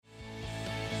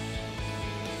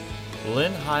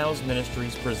Lynn Hiles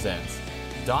Ministries presents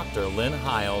Dr. Lynn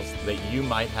Hiles, that you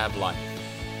might have life.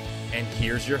 And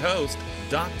here's your host,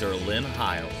 Dr. Lynn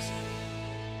Hiles.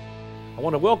 I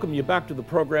want to welcome you back to the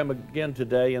program again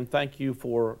today and thank you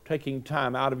for taking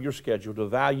time out of your schedule to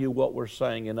value what we're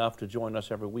saying enough to join us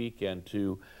every week and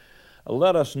to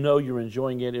let us know you're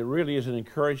enjoying it. It really is an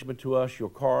encouragement to us. Your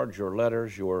cards, your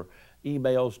letters, your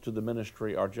emails to the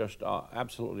ministry are just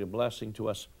absolutely a blessing to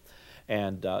us.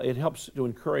 And it helps to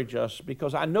encourage us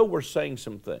because I know we're saying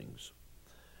some things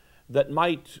that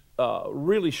might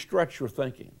really stretch your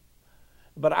thinking.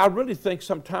 But I really think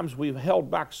sometimes we've held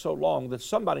back so long that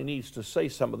somebody needs to say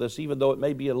some of this, even though it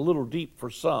may be a little deep for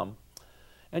some,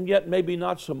 and yet maybe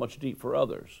not so much deep for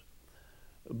others.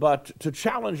 But to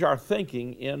challenge our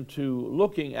thinking into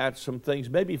looking at some things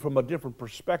maybe from a different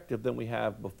perspective than we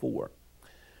have before.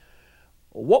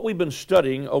 What we've been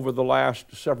studying over the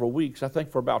last several weeks, I think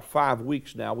for about 5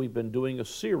 weeks now, we've been doing a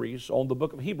series on the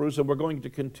book of Hebrews, and we're going to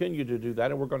continue to do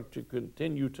that, and we're going to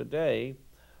continue today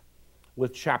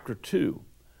with chapter 2.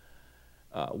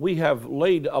 We have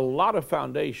laid a lot of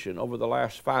foundation over the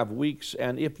last 5 weeks,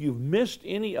 and if you've missed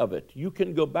any of it, you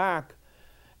can go back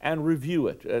and review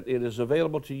it. It is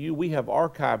available to you. We have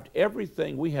archived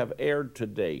everything we have aired to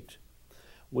date.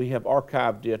 We have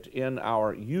archived it in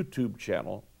our YouTube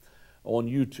channel on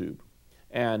YouTube.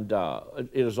 And it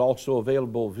is also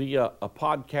available via a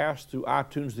podcast through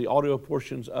iTunes, the audio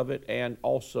portions of it, and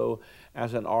also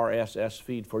as an RSS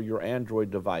feed for your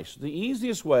Android device. The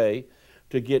easiest way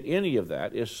to get any of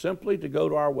that is simply to go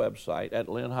to our website at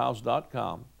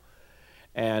lynnhiles.com.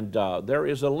 And there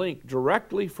is a link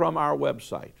directly from our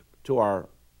website to our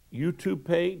YouTube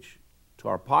page, to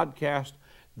our podcast.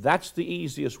 That's the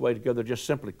easiest way to go there. Just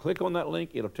simply click on that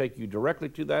link. It'll take you directly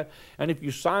to that. And if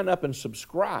you sign up and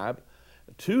subscribe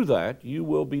to that, you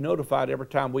will be notified every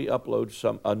time we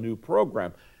upload a new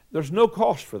program. There's no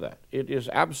cost for that. It is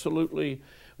absolutely,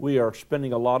 we are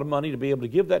spending a lot of money to be able to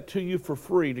give that to you for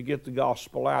free to get the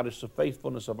gospel out. It's the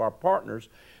faithfulness of our partners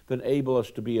that enable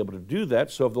us to be able to do that.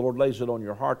 So if the Lord lays it on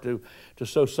your heart to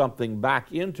sow something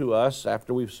back into us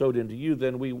after we've sowed into you,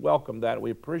 then we welcome that.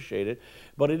 We appreciate it.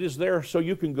 But it is there so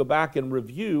you can go back and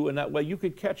review, and that way you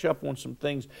could catch up on some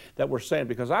things that we're saying.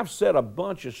 Because I've said a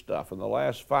bunch of stuff in the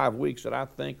last 5 weeks that I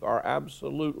think are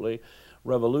absolutely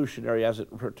revolutionary as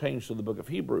it pertains to the book of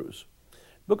Hebrews.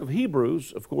 The book of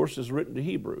Hebrews, of course, is written to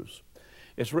Hebrews.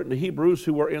 It's written to Hebrews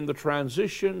who are in the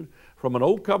transition from an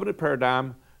old covenant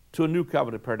paradigm to a new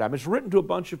covenant paradigm. It's written to a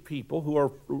bunch of people who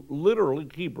are literally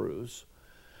Hebrews,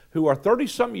 who are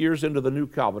 30-some years into the new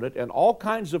covenant, and all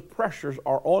kinds of pressures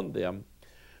are on them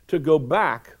to go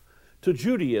back to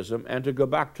Judaism and to go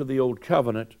back to the old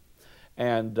covenant.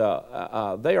 And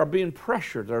they are being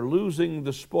pressured. They're losing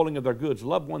the spoiling of their goods.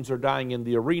 Loved ones are dying in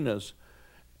the arenas.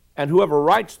 And whoever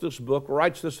writes this book,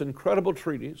 writes this incredible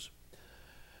treatise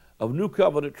of New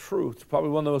Covenant truth, probably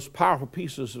one of the most powerful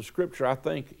pieces of Scripture, I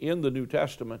think, in the New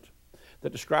Testament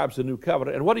that describes the New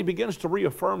Covenant. And what he begins to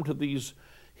reaffirm to these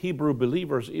Hebrew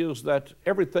believers is that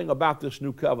everything about this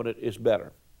New Covenant is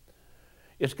better.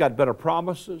 It's got better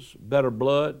promises, better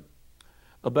blood,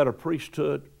 a better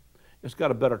priesthood. It's got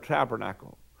a better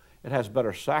tabernacle. It has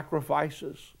better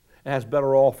sacrifices. It has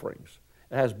better offerings.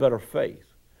 It has better faith.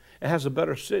 It has a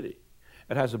better city.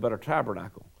 It has a better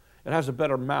tabernacle. It has a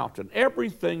better mountain.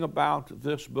 Everything about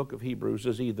this book of Hebrews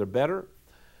is either better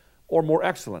or more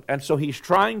excellent. And so he's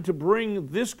trying to bring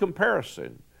this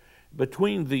comparison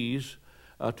between these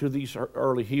to these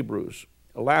early Hebrews.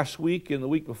 Last week and the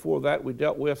week before that, we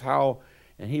dealt with how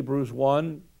in Hebrews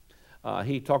 1,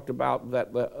 he talked about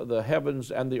that the heavens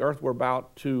and the earth were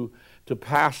about to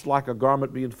pass like a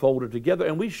garment being folded together.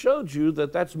 And we showed you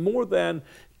that that's more than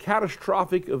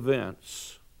catastrophic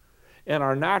events in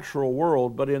our natural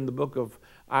world, but in the book of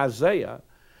Isaiah,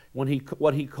 what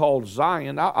he called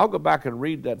Zion. I'll go back and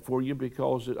read that for you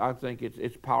because I think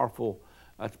it's powerful.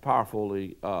 It's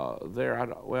powerfully there.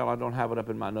 I don't have it up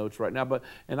in my notes right now, but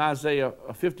in Isaiah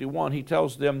 51, he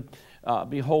tells them,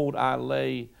 behold,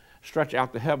 I stretch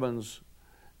out the heavens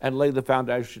and lay the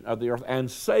foundation of the earth and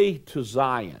say to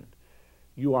Zion,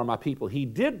 you are my people. He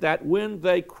did that when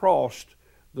they crossed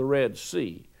the Red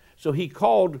Sea. So he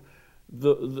called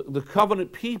the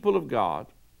covenant people of God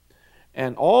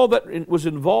and all that was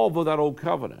involved with that old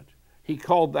covenant, he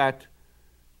called that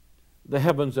the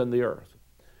heavens and the earth.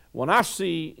 When I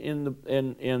see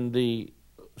in the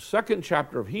second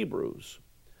chapter of Hebrews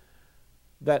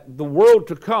that the world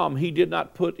to come, he did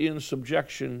not put in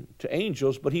subjection to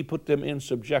angels, but he put them in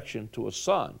subjection to a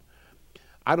son.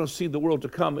 I don't see the world to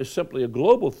come as simply a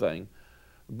global thing,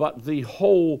 but the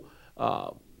whole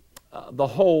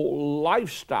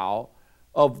lifestyle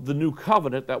of the new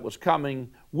covenant that was coming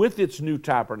with its new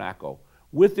tabernacle,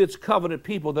 with its covenant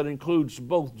people that includes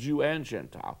both Jew and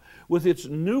Gentile, with its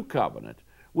new covenant,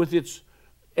 with its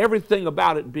everything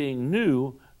about it being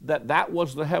new, that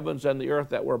was the heavens and the earth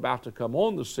that were about to come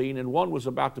on the scene, and one was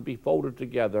about to be folded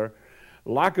together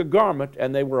like a garment,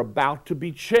 and they were about to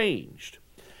be changed.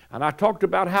 And I talked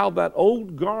about how that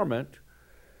old garment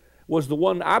was the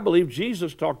one I believe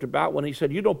Jesus talked about when he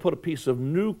said, you don't put a piece of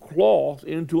new cloth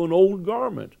into an old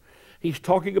garment. He's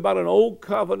talking about an old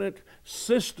covenant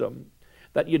system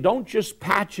that you don't just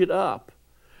patch it up,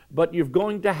 but you're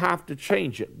going to have to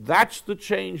change it. That's the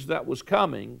change that was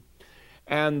coming.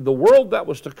 And the world that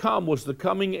was to come was the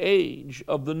coming age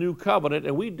of the new covenant.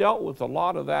 And we dealt with a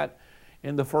lot of that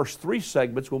in the first 3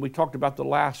 segments when we talked about the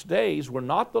last days. Were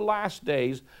not the last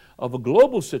days of a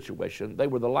global situation. They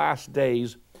were the last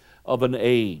days of an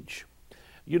age.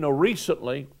 You know,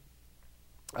 recently,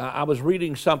 I was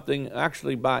reading something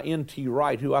actually by N.T.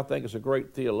 Wright, who I think is a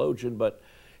great theologian, but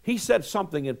he said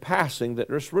something in passing that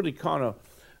just really kind of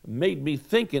made me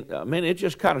thinking. It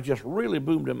just kind of just really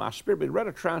boomed in my spirit. We read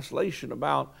a translation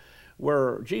about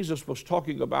where Jesus was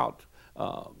talking about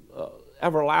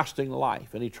everlasting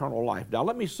life and eternal life. Now,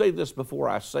 let me say this before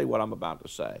I say what I'm about to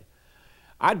say.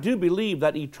 I do believe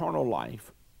that eternal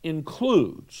life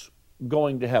includes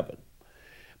going to heaven.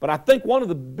 But I think one of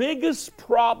the biggest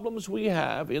problems we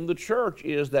have in the church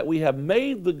is that we have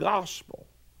made the gospel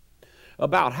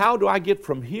about how do I get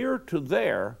from here to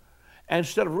there,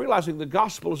 instead of realizing the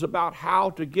gospel is about how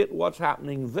to get what's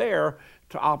happening there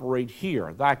to operate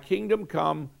here. Thy kingdom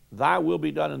come, thy will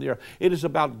be done in the earth. It is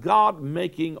about God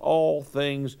making all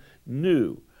things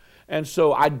new. And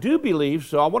so I do believe,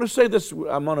 so I want to say this,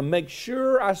 I'm going to make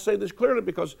sure I say this clearly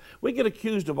because we get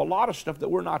accused of a lot of stuff that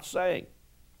we're not saying.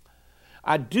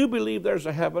 I do believe there's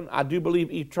a heaven. I do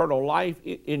believe eternal life.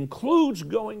 It includes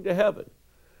going to heaven.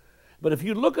 But if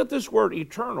you look at this word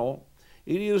eternal,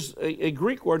 it is a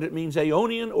Greek word that means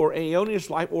aeonian or aeonius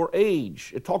life or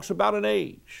age. It talks about an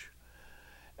age.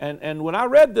 And when I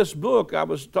read this book, I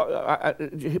was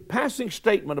passing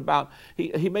statement about,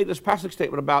 he made this passing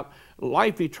statement about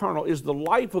life eternal is the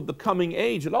life of the coming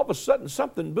age. And all of a sudden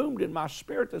something boomed in my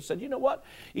spirit that said, you know what?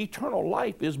 Eternal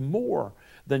life is more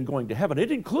than going to heaven.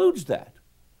 It includes that.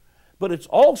 But it's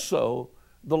also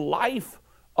the life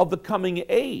of the coming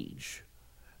age.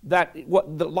 That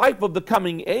what the life of the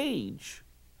coming age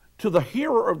to the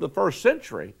hearer of the first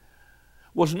century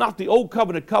was not the old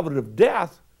covenant of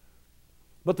death,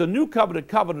 but the new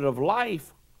covenant of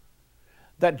life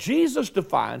that Jesus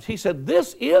defines. He said,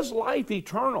 this is life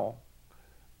eternal,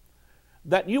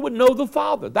 that you would know the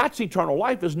Father. That's eternal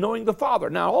life, is knowing the Father.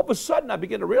 Now, all of a sudden, I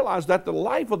begin to realize that the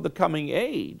life of the coming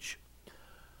age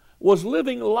was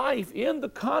living life in the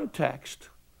context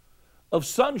of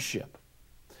sonship,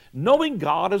 knowing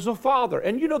God as a Father.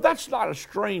 And you know, that's not a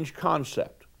strange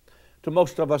concept to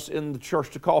most of us in the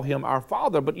church to call him our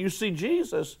Father. But you see,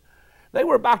 Jesus, they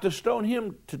were about to stone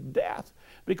him to death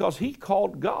because he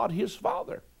called God his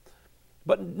Father.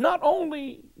 But not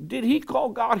only did he call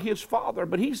God his Father,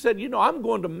 but he said, you know, I'm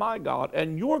going to my God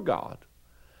and your God.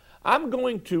 I'm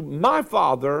going to my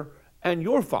Father and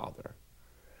your Father.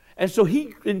 And so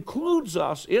he includes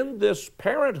us in this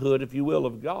parenthood, if you will,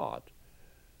 of God,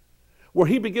 where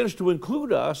he begins to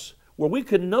include us, where we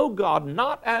can know God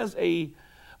not as a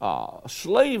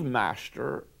slave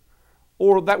master,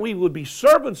 or that we would be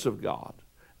servants of God.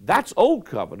 That's old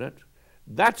covenant.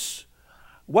 That's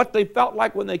what they felt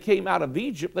like when they came out of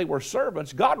Egypt. They were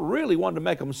servants. God really wanted to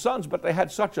make them sons, but they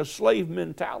had such a slave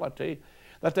mentality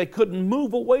that they couldn't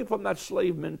move away from that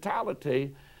slave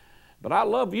mentality. But I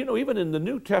love, you know, even in the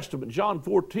New Testament, John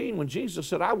 14, when Jesus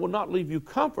said, I will not leave you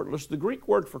comfortless, the Greek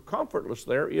word for comfortless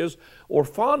there is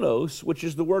orphanos, which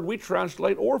is the word we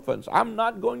translate orphans. I'm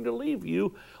not going to leave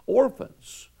you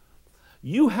orphans.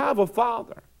 You have a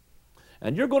Father,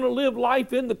 and you're going to live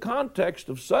life in the context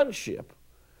of sonship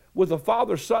with a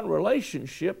father-son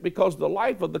relationship, because the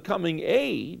life of the coming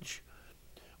age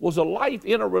was a life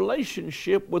in a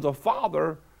relationship with a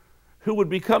Father who would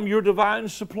become your divine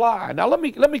supply. Now let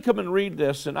me come and read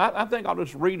this, and I think I'll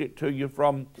just read it to you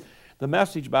from the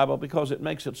Message Bible because it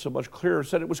makes it so much clearer. It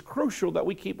said it was crucial that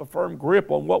we keep a firm grip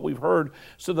on what we've heard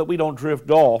so that we don't drift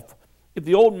off. If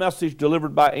the old message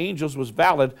delivered by angels was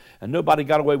valid and nobody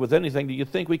got away with anything, do you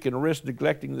think we can risk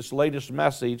neglecting this latest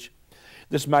message,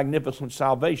 this magnificent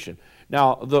salvation?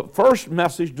 Now, the first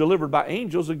message delivered by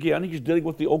angels, again, he's dealing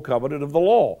with the old covenant of the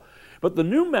law. But the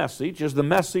new message is the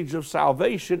message of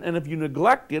salvation, and if you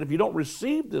neglect it, if you don't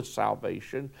receive this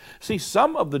salvation, see,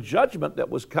 some of the judgment that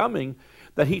was coming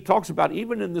that he talks about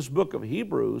even in this book of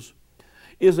Hebrews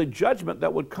is a judgment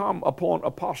that would come upon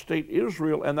apostate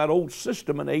Israel and that old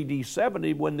system in AD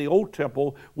 70 when the old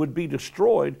temple would be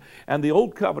destroyed and the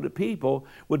old covenant people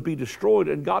would be destroyed,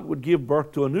 and God would give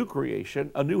birth to a new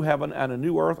creation, a new heaven and a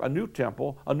new earth, a new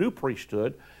temple, a new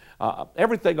priesthood.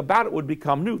 Everything about it would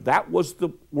become new. That was the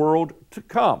world to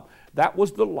come. That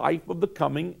was the life of the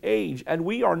coming age. And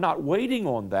we are not waiting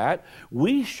on that.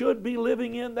 We should be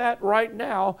living in that right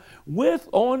now with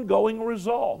ongoing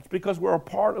results because we're a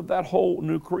part of that whole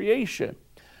new creation.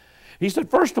 He said,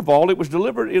 first of all, it was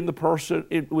delivered in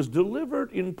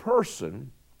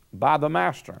person by the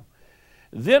Master,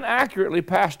 then accurately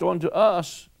passed on to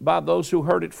us by those who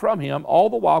heard it from him. All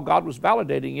the while God was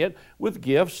validating it with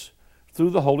gifts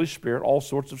through the Holy Spirit, all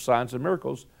sorts of signs and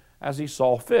miracles as he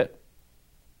saw fit.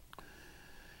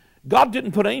 God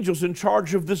didn't put angels in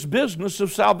charge of this business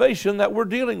of salvation that we're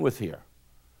dealing with here.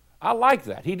 I like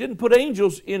that. He didn't put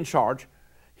angels in charge.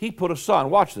 He put a son.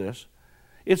 Watch this.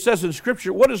 It says in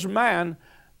Scripture, what is man?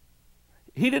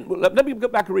 Let me go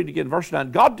back and read again, verse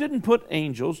 9. God didn't put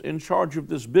angels in charge of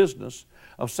this business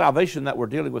of salvation that we're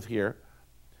dealing with here.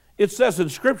 It says in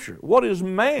Scripture, what is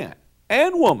man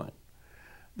and woman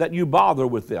that you bother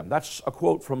with them? That's a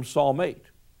quote from Psalm 8.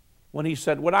 When he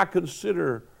said, when I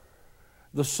consider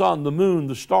the sun, the moon,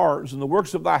 the stars, and the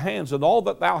works of thy hands, and all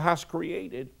that thou hast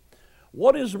created,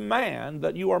 what is man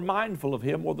that you are mindful of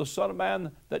him, or the son of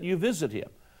man that you visit him?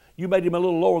 You made him a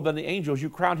little lower than the angels. You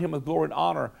crowned him with glory and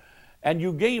honor, and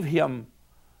you gave him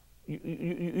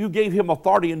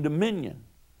authority and dominion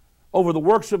over the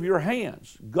works of your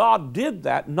hands. God did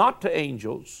that not to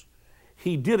angels.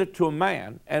 He did it to a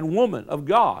man and woman of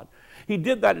God. He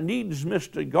did that in Eden's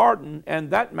misty garden,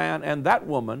 and that man and that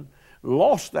woman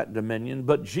lost that dominion,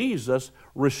 but Jesus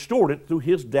restored it through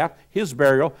his death, his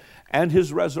burial, and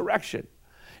his resurrection.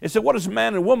 It said, what is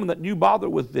man and woman that you bother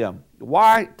with them?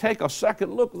 Why take a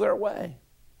second look their way?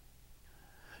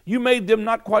 You made them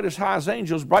not quite as high as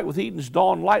angels, bright with Eden's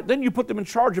dawn light. Then you put them in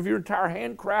charge of your entire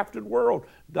handcrafted world.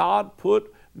 God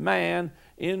put man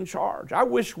in charge. I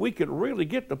wish we could really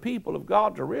get the people of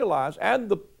God to realize, and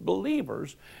the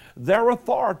believers, their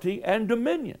authority and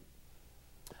dominion.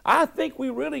 I think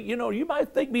we really, you might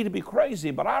think me to be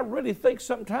crazy, but I really think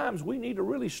sometimes we need to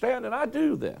really stand, and I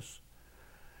do this,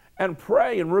 and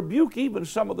pray and rebuke even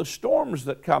some of the storms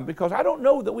that come, because I don't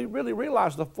know that we really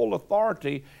realize the full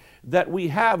authority that we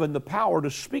have and the power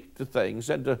to speak to things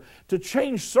and to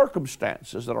change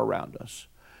circumstances that are around us.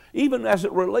 Even as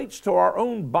it relates to our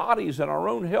own bodies and our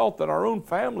own health and our own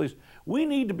families, we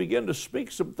need to begin to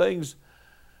speak some things,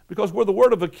 because where the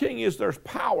word of a king is, there's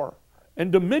power. And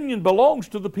dominion belongs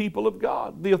to the people of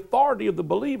God. The authority of the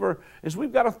believer is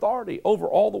we've got authority over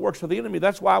all the works of the enemy.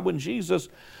 That's why when Jesus,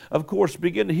 of course,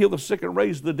 began to heal the sick and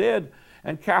raise the dead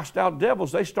and cast out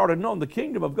devils, they started knowing the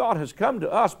kingdom of God has come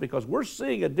to us, because we're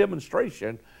seeing a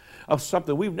demonstration of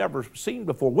something we've never seen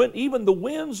before. When even the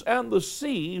winds and the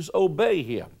seas obey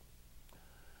him.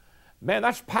 Man,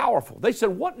 that's powerful. They said,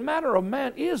 what manner of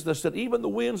man is this that even the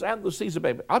winds and the seas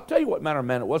obey him? I'll tell you what manner of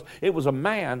man it was. It was a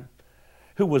man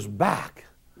who was back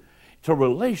to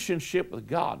relationship with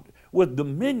God, with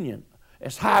dominion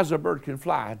as high as a bird can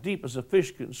fly, deep as a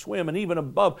fish can swim, and even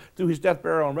above through his death,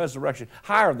 burial, and resurrection,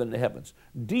 higher than the heavens,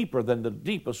 deeper than the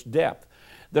deepest depth,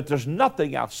 that there's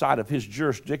nothing outside of his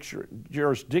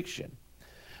jurisdiction.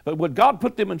 But when God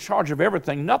put them in charge of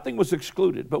everything, nothing was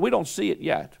excluded, but we don't see it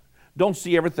yet. Don't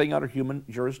see everything under human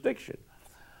jurisdiction.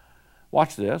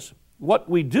 Watch this. What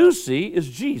we do see is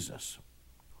Jesus,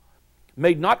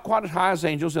 made not quite as high as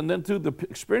angels, and then through the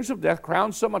experience of death,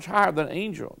 crowned so much higher than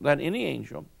any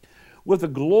angel, with a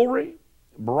glory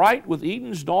bright with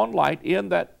Eden's dawn light, in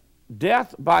that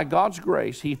death, by God's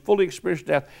grace, he fully experienced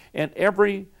death in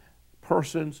every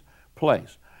person's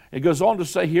place. It goes on to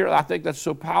say here, I think that's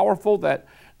so powerful, that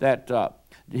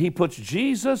he puts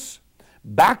Jesus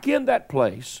back in that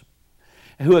place,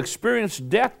 who experienced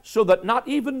death, so that not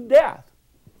even death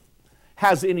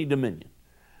has any dominion.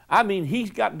 I mean,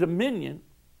 he's got dominion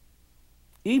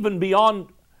even beyond,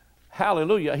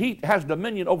 hallelujah, he has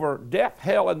dominion over death,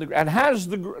 hell, and has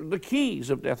the keys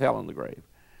of death, hell, and the grave.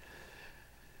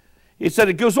 He said,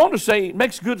 it goes on to say, it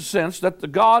makes good sense that the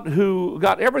God who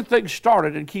got everything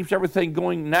started and keeps everything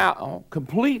going now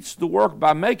completes the work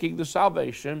by making the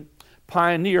salvation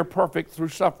pioneer perfect through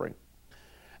suffering,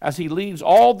 as he leads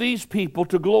all these people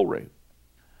to glory.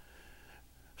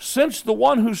 Since the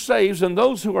one who saves and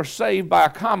those who are saved by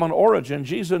a common origin,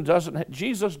 Jesus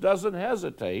doesn't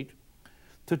hesitate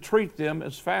to treat them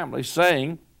as family,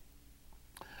 saying,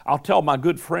 I'll tell my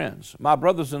good friends, my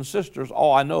brothers and sisters,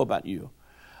 all I know about you.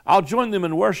 I'll join them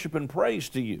in worship and praise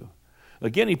to you.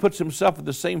 Again, he puts himself in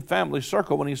the same family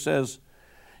circle when he says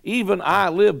Even I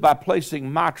live by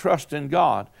placing my trust in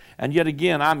God, and yet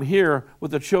again I'm here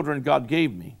with the children God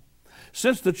gave me.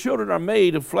 Since the children are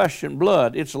made of flesh and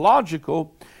blood, it's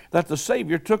logical that the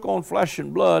Savior took on flesh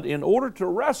and blood in order to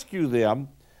rescue them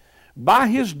by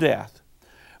his death.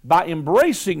 By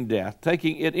embracing death,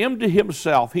 taking it into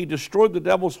himself, he destroyed the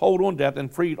devil's hold on death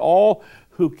and freed all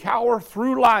who cower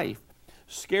through life,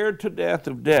 scared to death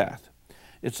of death.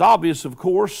 It's obvious, of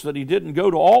course, that he didn't go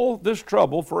to all this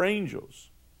trouble for angels.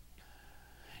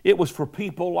 It was for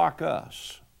people like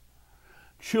us,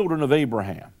 children of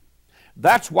Abraham.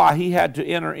 That's why he had to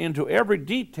enter into every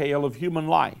detail of human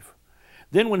life.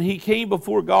 Then when he came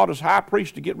before God as high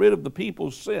priest to get rid of the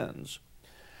people's sins,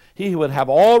 he would have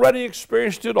already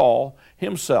experienced it all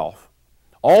himself,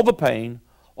 all the pain,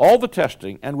 all the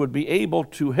testing, and would be able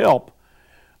to help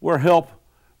where help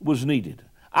was needed.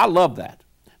 I love that.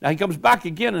 Now he comes back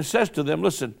again and says to them,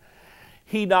 listen,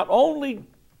 he not only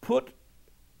put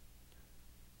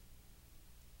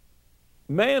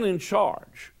man in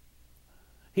charge,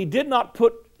 he did not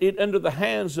put it into the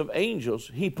hands of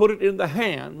angels. He put it in the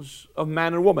hands of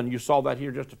man and woman. You saw that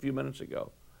here just a few minutes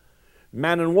ago.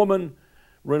 Man and woman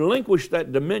relinquished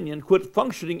that dominion, quit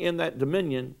functioning in that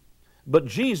dominion, but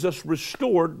Jesus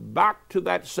restored back to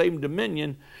that same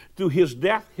dominion through his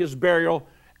death, his burial,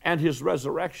 and his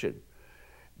resurrection.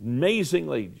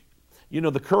 Amazingly,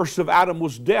 the curse of Adam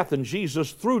was death, and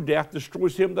Jesus, through death,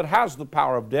 destroys him that has the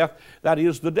power of death, that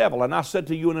is the devil. And I said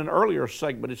to you in an earlier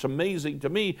segment, it's amazing to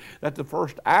me that the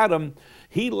first Adam,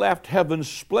 he left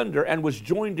heaven's splendor and was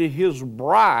joined to his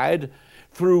bride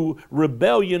through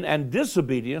rebellion and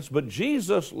disobedience, but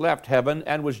Jesus left heaven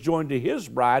and was joined to his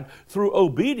bride through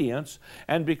obedience,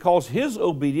 and because his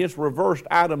obedience reversed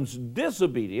Adam's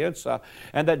disobedience,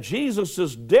 and that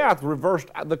Jesus' death reversed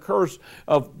the curse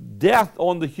of death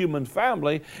on the human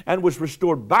family and was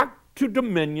restored back to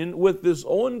dominion with this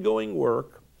ongoing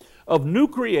work of new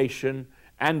creation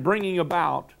and bringing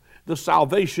about the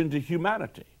salvation to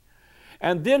humanity.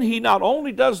 And then he not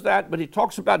only does that, but he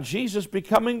talks about Jesus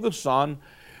becoming the Son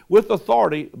with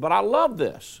authority. But I love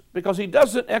this because he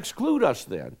doesn't exclude us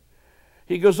then.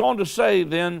 He goes on to say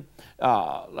then,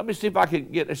 let me see if I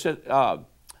can get it. It says,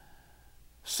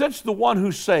 since the one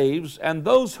who saves and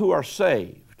those who are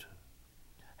saved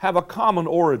have a common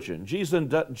origin,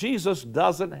 Jesus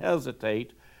doesn't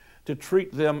hesitate to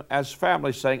treat them as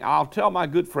family, saying, I'll tell my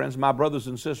good friends, my brothers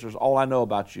and sisters, all I know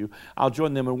about you. I'll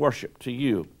join them in worship to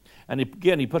you. And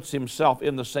again, he puts himself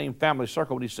in the same family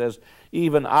circle when he says,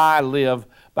 even I live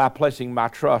by placing my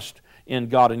trust in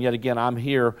God. And yet again, I'm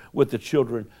here with the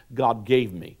children God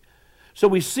gave me. So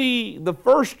we see the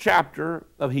first chapter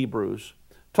of Hebrews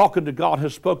talking to God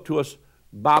has spoke to us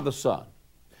by the Son.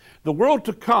 The world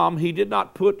to come, he did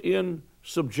not put in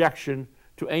subjection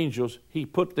to angels. He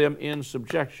put them in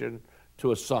subjection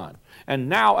to a Son. And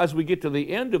now as we get to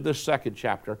the end of this second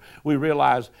chapter, we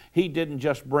realize he didn't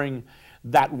just bring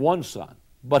that one Son,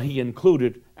 but he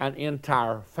included an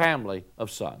entire family of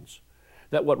sons.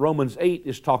 That what Romans 8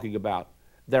 is talking about,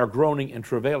 they're groaning and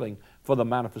travailing for the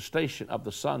manifestation of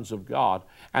the sons of God,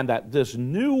 and that this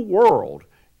new world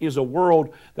is a world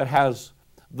that has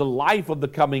the life of the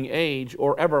coming age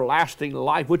or everlasting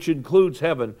life, which includes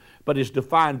heaven, but is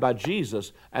defined by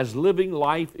Jesus as living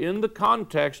life in the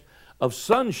context of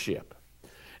sonship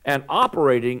and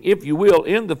operating, if you will,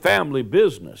 in the family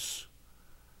business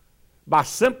by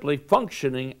simply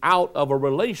functioning out of a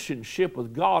relationship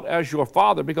with God as your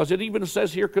Father, because it even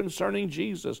says here concerning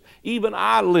Jesus, even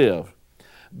I live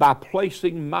by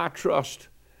placing my trust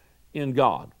in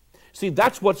God. See,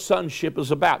 that's what sonship is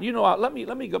about. Let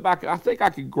me go back. I think I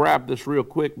could grab this real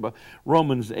quick, but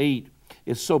Romans 8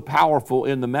 is so powerful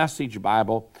in the Message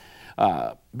Bible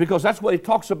because that's what it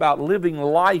talks about, living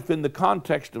life in the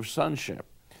context of sonship.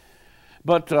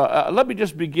 But let me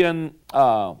just begin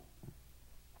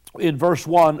in verse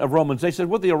 1 of Romans 8. It says,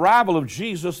 with the arrival of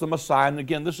Jesus the Messiah, and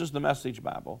again, this is the Message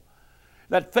Bible,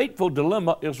 that fateful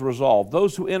dilemma is resolved.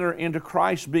 Those who enter into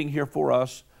Christ being here for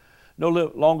us no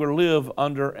longer live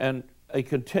under a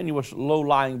continuous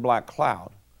low-lying black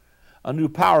cloud. A new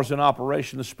power is in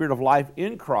operation. The Spirit of life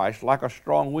in Christ, like a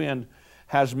strong wind,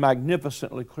 has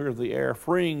magnificently cleared the air,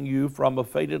 freeing you from a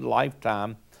fated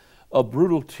lifetime of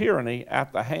brutal tyranny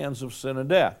at the hands of sin and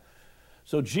death.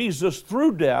 So Jesus,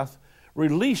 through death,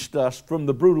 released us from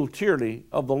the brutal tyranny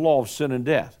of the law of sin and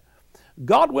death.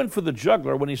 God went for the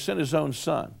jugular when he sent his own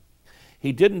Son.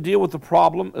 He didn't deal with the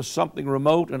problem as something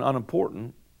remote and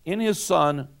unimportant. In his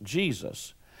Son,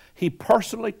 Jesus, he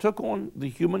personally took on the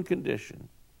human condition,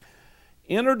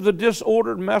 entered the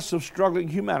disordered mess of struggling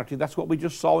humanity. That's what we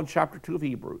just saw in chapter 2 of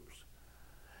Hebrews.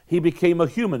 He became a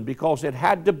human because it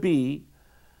had to be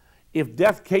If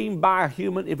death came by a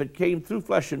human, if it came through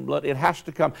flesh and blood, it has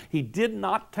to come. He did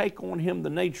not take on him the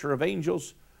nature of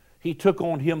angels. He took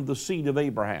on him the seed of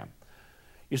Abraham.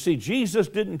 You see, Jesus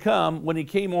didn't come when he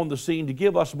came on the scene to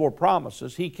give us more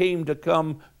promises. He came to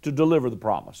come to deliver the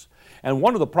promise. And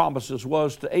one of the promises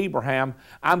was to Abraham,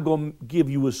 I'm going to give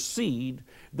you a seed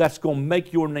that's going to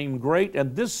make your name great,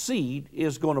 and this seed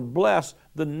is going to bless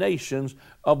the nations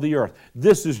of the earth.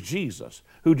 This is Jesus,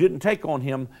 who didn't take on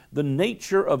him the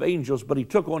nature of angels, but he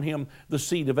took on him the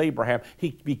seed of Abraham.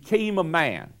 He became a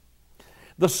man.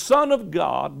 The Son of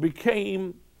God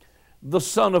became the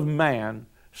Son of man,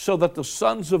 so that the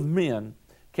sons of men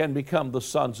can become the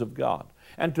sons of God.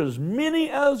 And to as many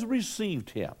as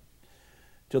received him,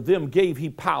 to them gave he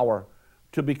power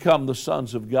to become the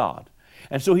sons of God.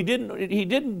 And so he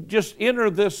didn't just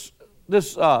enter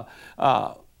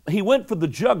he went for the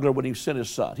jugular when he sent his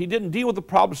son. He didn't deal with the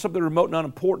problem, something remote and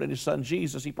unimportant in his son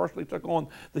Jesus. He personally took on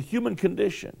the human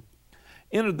condition,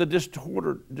 entered the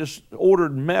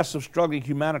disordered mess of struggling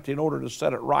humanity in order to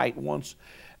set it right once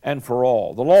and for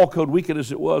all. The law code, weakened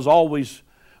as it was, always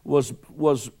was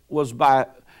by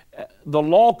the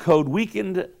law code,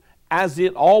 weakened as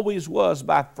it always was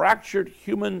by fractured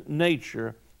human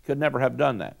nature, could never have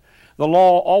done that. The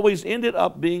law always ended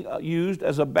up being used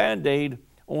as a band-aid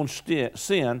on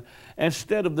sin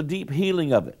instead of the deep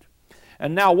healing of it.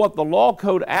 And now what the law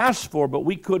code asked for but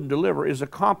we couldn't deliver is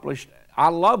accomplished. I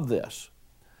love this.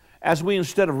 As we,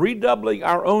 instead of redoubling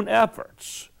our own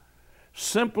efforts,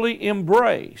 simply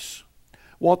embrace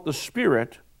what the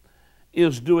Spirit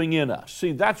is doing in us.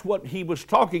 See, that's what he was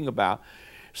talking about.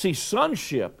 See,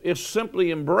 sonship is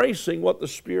simply embracing what the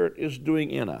Spirit is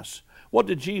doing in us. What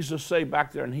did Jesus say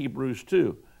back there in Hebrews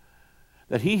 2?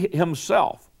 That he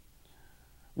himself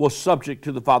was subject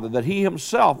to the Father, that he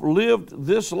himself lived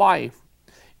this life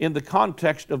in the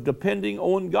context of depending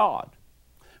on God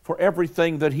for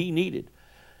everything that he needed.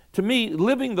 To me,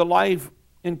 living the life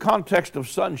in context of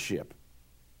sonship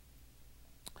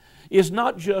is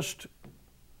not just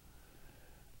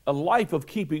a life of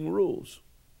keeping rules.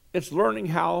 It's learning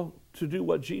how to do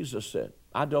what Jesus said.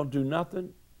 I don't do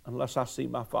nothing unless I see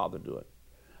my Father do it.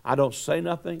 I don't say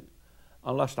nothing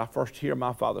unless I first hear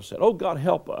my Father say it. Oh, God,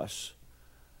 help us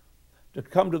to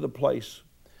come to the place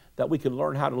that we can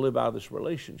learn how to live out of this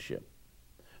relationship,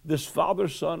 this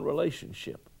father-son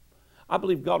relationship. I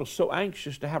believe God is so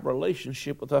anxious to have a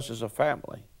relationship with us as a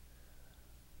family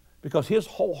because his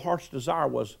whole heart's desire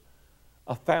was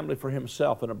a family for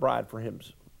himself and a bride for him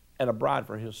and a bride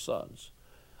for his sons.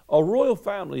 A royal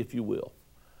family, if you will,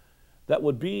 that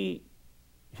would be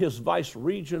his vice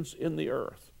regents in the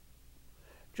earth.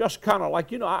 Just kind of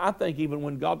like, I think even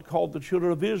when God called the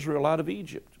children of Israel out of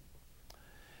Egypt,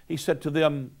 he said to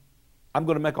them, I'm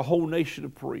going to make a whole nation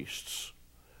of priests.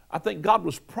 I think God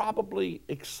was probably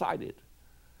excited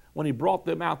when he brought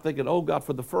them out thinking, oh God,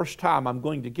 for the first time I'm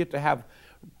going to get to have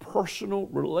personal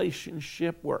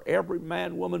relationship where every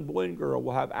man, woman, boy, and girl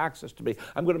will have access to me.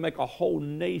 I'm going to make a whole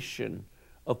nation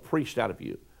of priests out of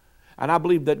you. And I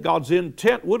believe that God's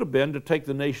intent would have been to take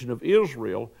the nation of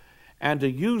Israel and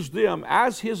to use them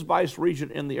as his vice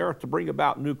regent in the earth to bring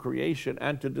about new creation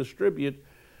and to distribute,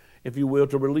 if you will,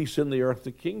 to release in the earth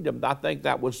the kingdom. I think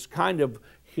that was kind of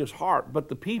his heart. But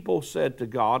the people said to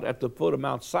God at the foot of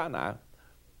Mount Sinai,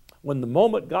 when the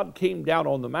moment God came down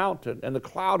on the mountain and the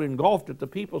cloud engulfed it, the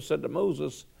people said to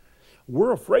Moses,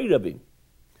 we're afraid of him.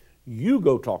 You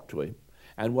go talk to him,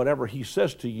 and whatever he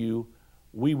says to you,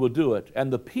 we will do it.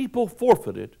 And the people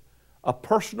forfeited a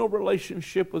personal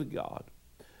relationship with God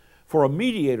for a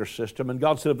mediator system. And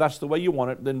God said, if that's the way you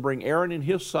want it, then bring Aaron and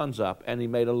his sons up. And he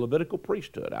made a Levitical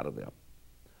priesthood out of them.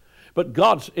 But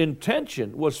God's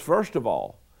intention was, first of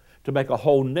all, to make a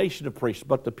whole nation of priests.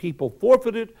 But the people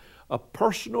forfeited a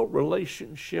personal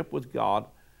relationship with God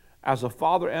as a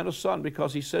father and a son,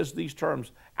 because he says these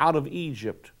terms, out of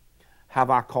Egypt have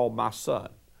I called my son.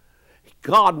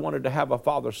 God wanted to have a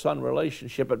father-son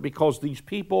relationship, but because these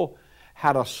people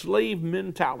had a slave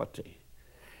mentality,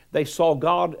 they saw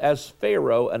God as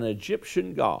Pharaoh, an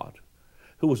Egyptian god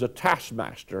who was a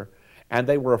taskmaster, and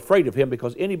they were afraid of him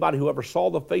because anybody who ever saw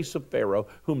the face of Pharaoh,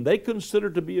 whom they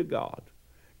considered to be a god,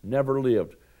 never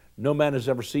lived. No man has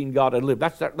ever seen God and lived.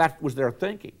 That was their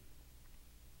thinking.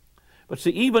 But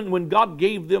see, even when God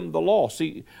gave them the law,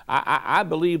 see, I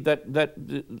believe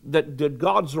that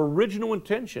God's original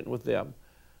intention with them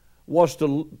was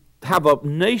to have a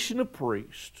nation of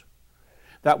priests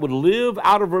that would live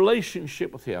out of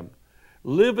relationship with him,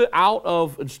 live it out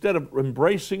of, instead of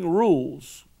embracing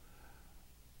rules,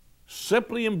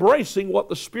 simply embracing what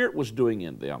the Spirit was doing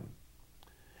in them.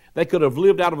 They could have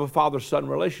lived out of a father-son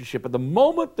relationship. But the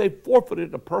moment they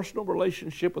forfeited a personal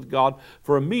relationship with God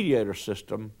for a mediator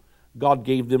system, God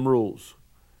gave them rules.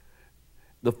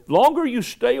 The longer you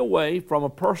stay away from a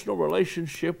personal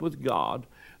relationship with God,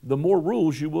 the more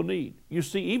rules you will need. You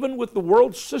see, even with the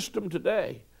world system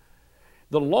today,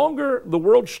 the longer the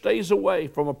world stays away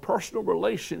from a personal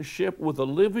relationship with a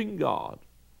living God,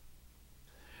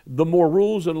 the more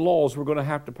rules and laws we're going to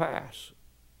have to pass.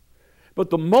 But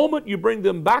the moment you bring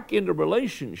them back into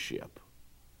relationship,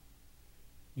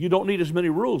 you don't need as many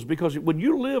rules, because when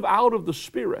you live out of the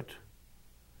Spirit,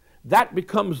 that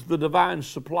becomes the divine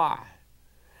supply.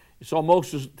 It's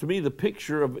almost, to me, the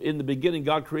picture of, in the beginning,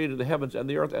 God created the heavens and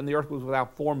the earth was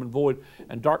without form and void,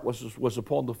 and darkness was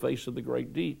upon the face of the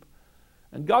great deep.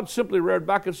 And God simply reared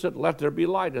back and said, let there be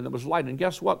light, and there was light. And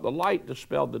guess what? The light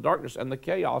dispelled the darkness, and the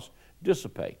chaos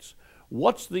dissipates.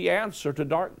 What's the answer to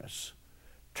darkness?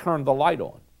 Turn the light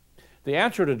on. The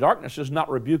answer to darkness is not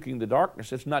rebuking the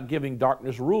darkness. It's not giving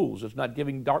darkness rules. It's not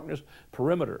giving darkness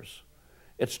perimeters.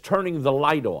 It's turning the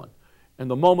light on. And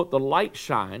the moment the light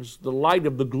shines, the light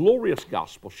of the glorious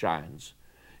gospel shines,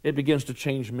 it begins to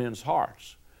change men's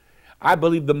hearts. I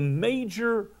believe the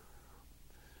major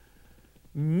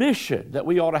mission that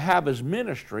we ought to have as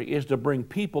ministry is to bring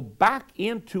people back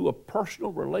into a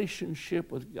personal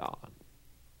relationship with God,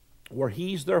 where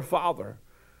He's their Father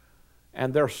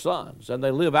and their sons, and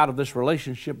they live out of this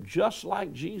relationship just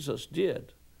like Jesus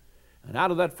did. And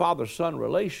out of that father-son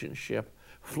relationship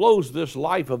flows this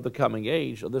life of the coming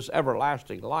age, or this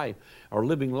everlasting life, or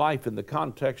living life in the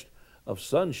context of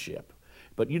sonship.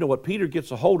 But you know what? Peter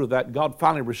gets a hold of that. God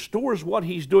finally restores what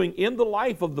He's doing in the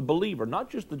life of the believer, not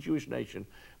just the Jewish nation,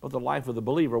 but the life of the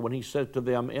believer, when He said to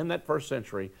them in that first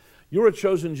century, you're a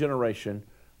chosen generation,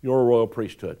 you're a royal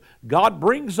priesthood. God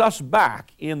brings us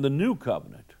back in the new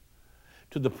covenant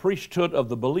to the priesthood of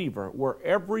the believer, where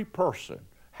every person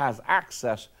has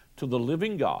access to the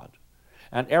living God,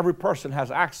 and every person has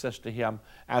access to Him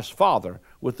as Father,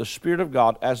 with the Spirit of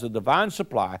God as the divine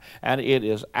supply. And it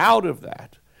is out of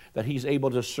that that He's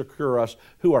able to secure us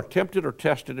who are tempted or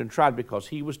tested and tried, because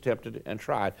He was tempted and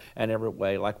tried in every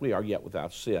way like we are, yet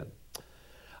without sin.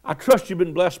 I trust you've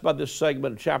been blessed by this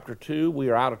segment in chapter 2. We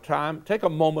are out of time. Take a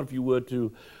moment, if you would,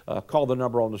 to call the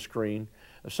number on the screen.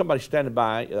 Somebody standing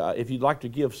by, if you'd like to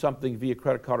give something via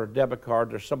credit card or debit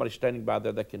card, there's somebody standing by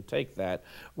there that can take that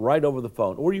right over the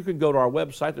phone. Or you can go to our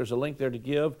website. There's a link there to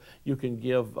give. You can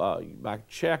give by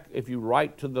check if you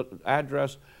write to the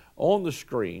address on the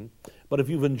screen. But if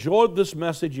you've enjoyed this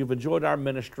message, you've enjoyed our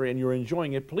ministry, and you're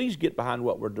enjoying it, please get behind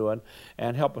what we're doing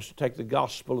and help us to take the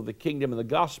gospel of the kingdom and the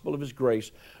gospel of His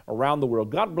grace around the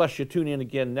world. God bless you. Tune in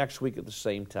again next week at the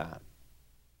same time.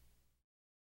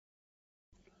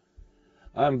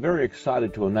 I'm very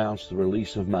excited to announce the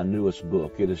release of my newest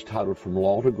book. It is titled From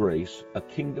Law to Grace, A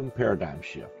Kingdom Paradigm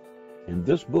Shift. In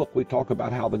this book, we talk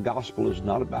about how the gospel is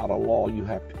not about a law you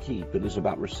have to keep. It is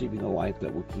about receiving a life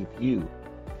that will keep you.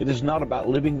 It is not about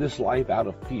living this life out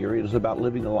of fear. It is about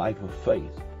living a life of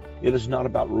faith. It is not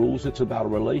about rules. It's about a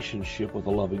relationship with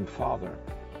a loving Father.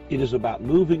 It is about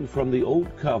moving from the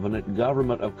old covenant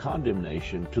government of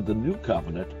condemnation to the new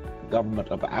covenant government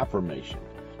of affirmation.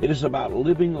 It is about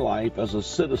living life as a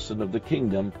citizen of the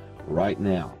kingdom right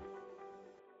now.